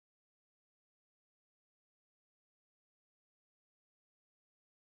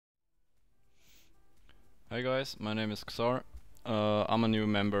Hey guys, my name is XaR. I'm a new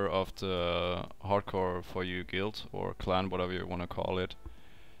member of the Hardcore for You guild or clan, whatever you want to call it.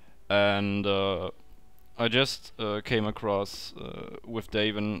 And I just came across with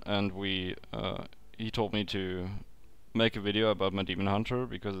Daven, and he told me to make a video about my Demonhunter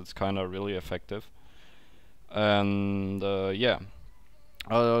because it's kind of really effective. And yeah,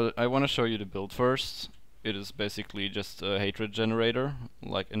 I want to show you the build first. It is basically just a hatred generator,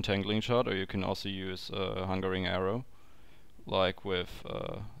 like entangling shot, or you can also use hungering arrow, like with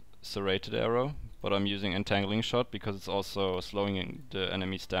serrated arrow. But I'm using entangling shot because it's also slowing the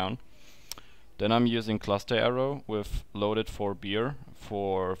enemies down. Then I'm using cluster arrow with loaded for beer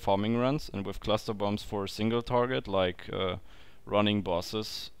for farming runs, and with cluster bombs for a single target, like running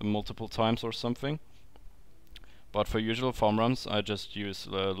bosses multiple times or something. But for usual farm runs, I just use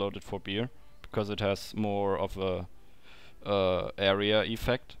loaded for beer because it has more of a area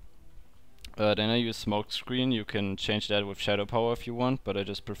effect. Then I use smokescreen. You can change that with shadow power if you want, but I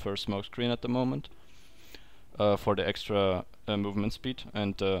just prefer smokescreen at the moment for the extra movement speed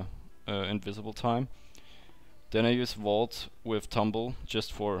and invisible time. Then I use vault with tumble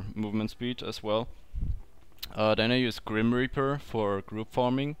just for movement speed as well. Then I use Grim Reaper for group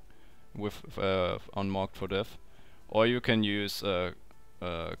farming with unmarked for death. Or you can use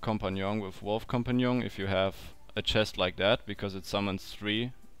Compagnon with Wolf Compagnon if you have a chest like that, because it summons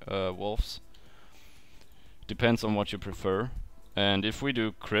 3 wolves. Depends on what you prefer. And if we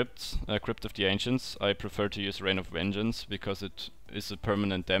do Crypt of the Ancients, I prefer to use Rain of Vengeance because it is a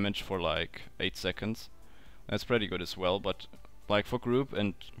permanent damage for like 8 seconds. That's pretty good as well, but like for group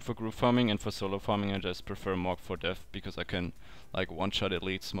farming and for solo farming, I just prefer Mark for Death because I can like one-shot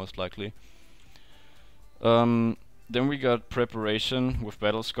elites most likely. Then we got preparation with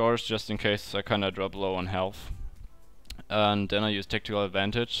battle scars just in case I kinda drop low on health. And then I use tactical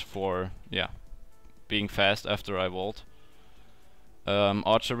advantage for being fast after I vault.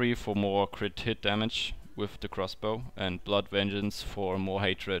 Archery for more crit hit damage with the crossbow, and blood vengeance for more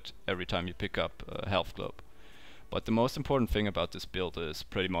hatred every time you pick up a health globe. But the most important thing about this build is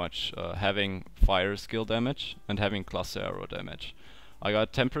pretty much having fire skill damage and having cluster arrow damage. I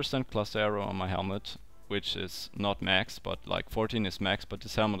got 10% cluster arrow on my helmet, which is not max, but like 14 is max, but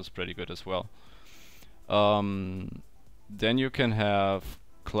this helmet is pretty good as well. Then you can have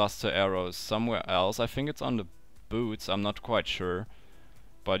cluster arrows somewhere else. I think it's on the boots, I'm not quite sure,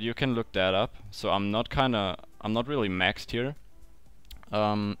 but you can look that up. So I'm not really maxed here.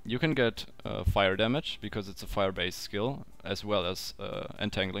 You can get fire damage because it's a fire-based skill, as well as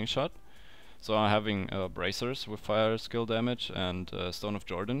entangling shot. So I'm having bracers with fire skill damage and Stone of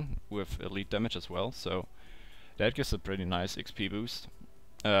Jordan with elite damage as well. So that gives a pretty nice XP boost.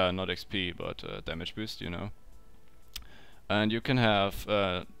 Not XP, but damage boost, you know. And you can have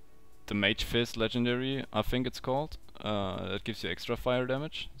the Mage Fist legendary, I think it's called. That gives you extra fire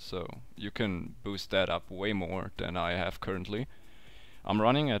damage. So you can boost that up way more than I have currently. I'm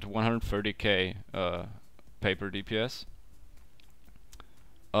running at 130k paper DPS.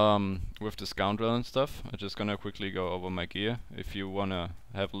 With the scoundrel and stuff, I'm just gonna quickly go over my gear. If you wanna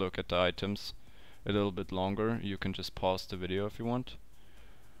have a look at the items a little bit longer, you can just pause the video if you want.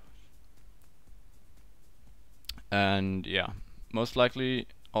 And yeah, most likely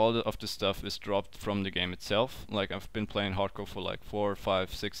all of the stuff is dropped from the game itself. Like, I've been playing hardcore for like 4,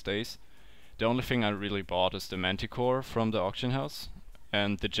 5, 6 days. The only thing I really bought is the Manticore from the auction house,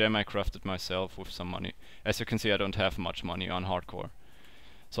 and the gem I crafted myself with some money. As you can see, I don't have much money on hardcore.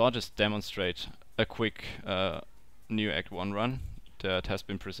 So I'll just demonstrate a quick new Act 1 run that has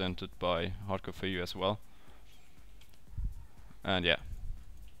been presented by Hardcore for You as well. And yeah.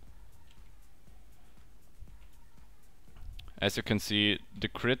 As you can see, the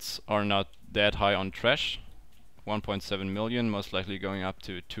crits are not that high on trash. 1.7 million, most likely going up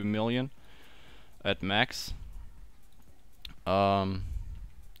to 2 million at max. Yeah,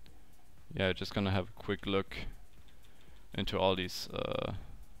 just gonna have a quick look into all these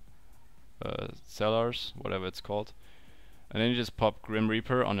XaRs, whatever it's called, and then you just pop Grim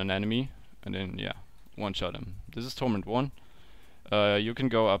Reaper on an enemy, and then one shot him. This is Torment 1. You can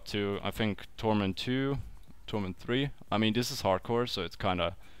go up to, I think, Torment 2, Torment 3. I mean, this is hardcore, so it's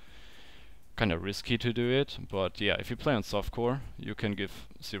kinda risky to do it, but yeah, if you play on softcore, you can give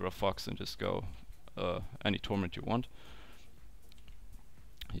 0 fucks and just go any Torment you want.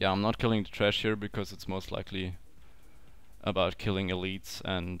 Yeah, I'm not killing the trash here because it's most likely about killing elites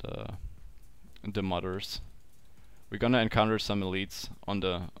and the modders. We're gonna encounter some elites on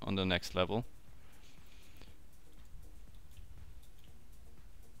the next level.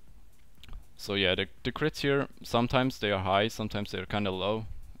 So yeah, the crits here, sometimes they are high, sometimes they're kinda low.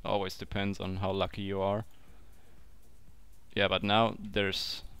 Always depends on how lucky you are. Yeah, but now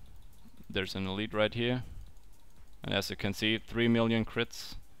there's an elite right here, and as you can see, 3 million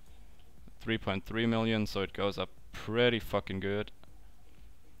crits, 3.3 million, so it goes up pretty fucking good.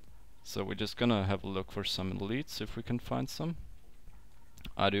 So we're just gonna have a look for some elites if we can find some.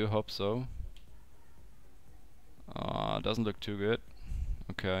 I do hope so. Doesn't look too good.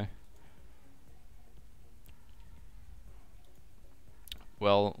 Okay.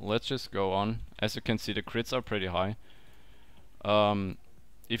 Well, let's just go on. As you can see, the crits are pretty high.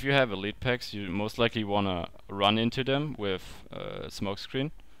 If you have elite packs, you most likely wanna run into them with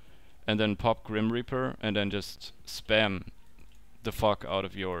smokescreen, and then pop Grim Reaper, and then just spam the fuck out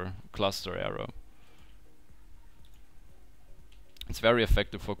of your cluster arrow. It's very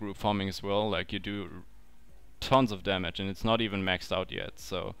effective for group farming as well. Like, you do tons of damage, and it's not even maxed out yet.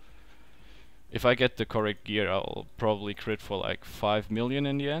 So if I get the correct gear, I'll probably crit for like 5 million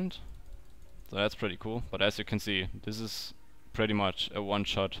in the end. So that's pretty cool. But as you can see, this is pretty much a one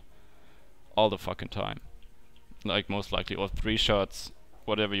shot all the fucking time. Like, most likely, or 3 shots,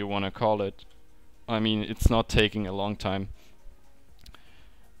 whatever you wanna call it. I mean, it's not taking a long time.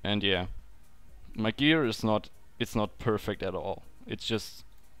 And yeah, my gear is not perfect at all. It's just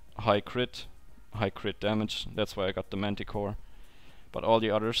high crit damage. That's why I got the Manticore. But all the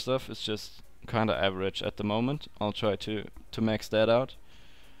other stuff is just kinda average at the moment. I'll try to max that out.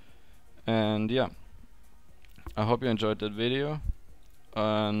 And yeah, I hope you enjoyed that video.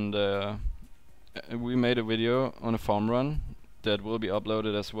 And we made a video on a farm run that will be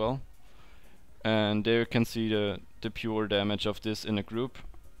uploaded as well. And there you can see the pure damage of this in a group.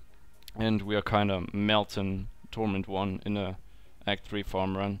 And we are kinda melting Torment 1 in a Act 3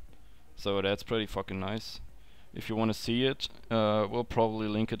 farm run. So that's pretty fucking nice. If you wanna see it, we'll probably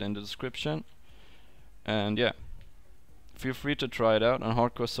link it in the description. And yeah, feel free to try it out on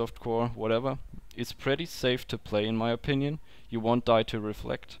hardcore, softcore, whatever. It's pretty safe to play in my opinion. You won't die to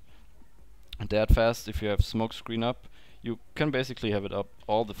reflect that fast if you have smokescreen up. You can basically have it up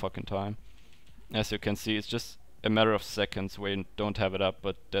all the fucking time. As you can see, it's just a matter of seconds where you don't have it up,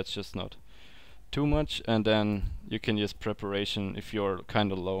 but that's just not too much. And then you can use preparation if you're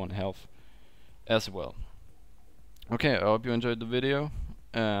kinda low on health as well. Okay, I hope you enjoyed the video,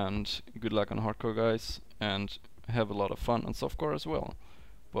 and good luck on hardcore, guys, and have a lot of fun on softcore as well.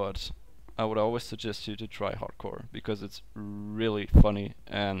 But I would always suggest you to try hardcore because it's really funny,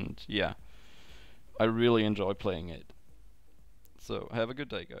 and yeah, I really enjoy playing it. So have a good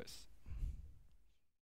day, guys.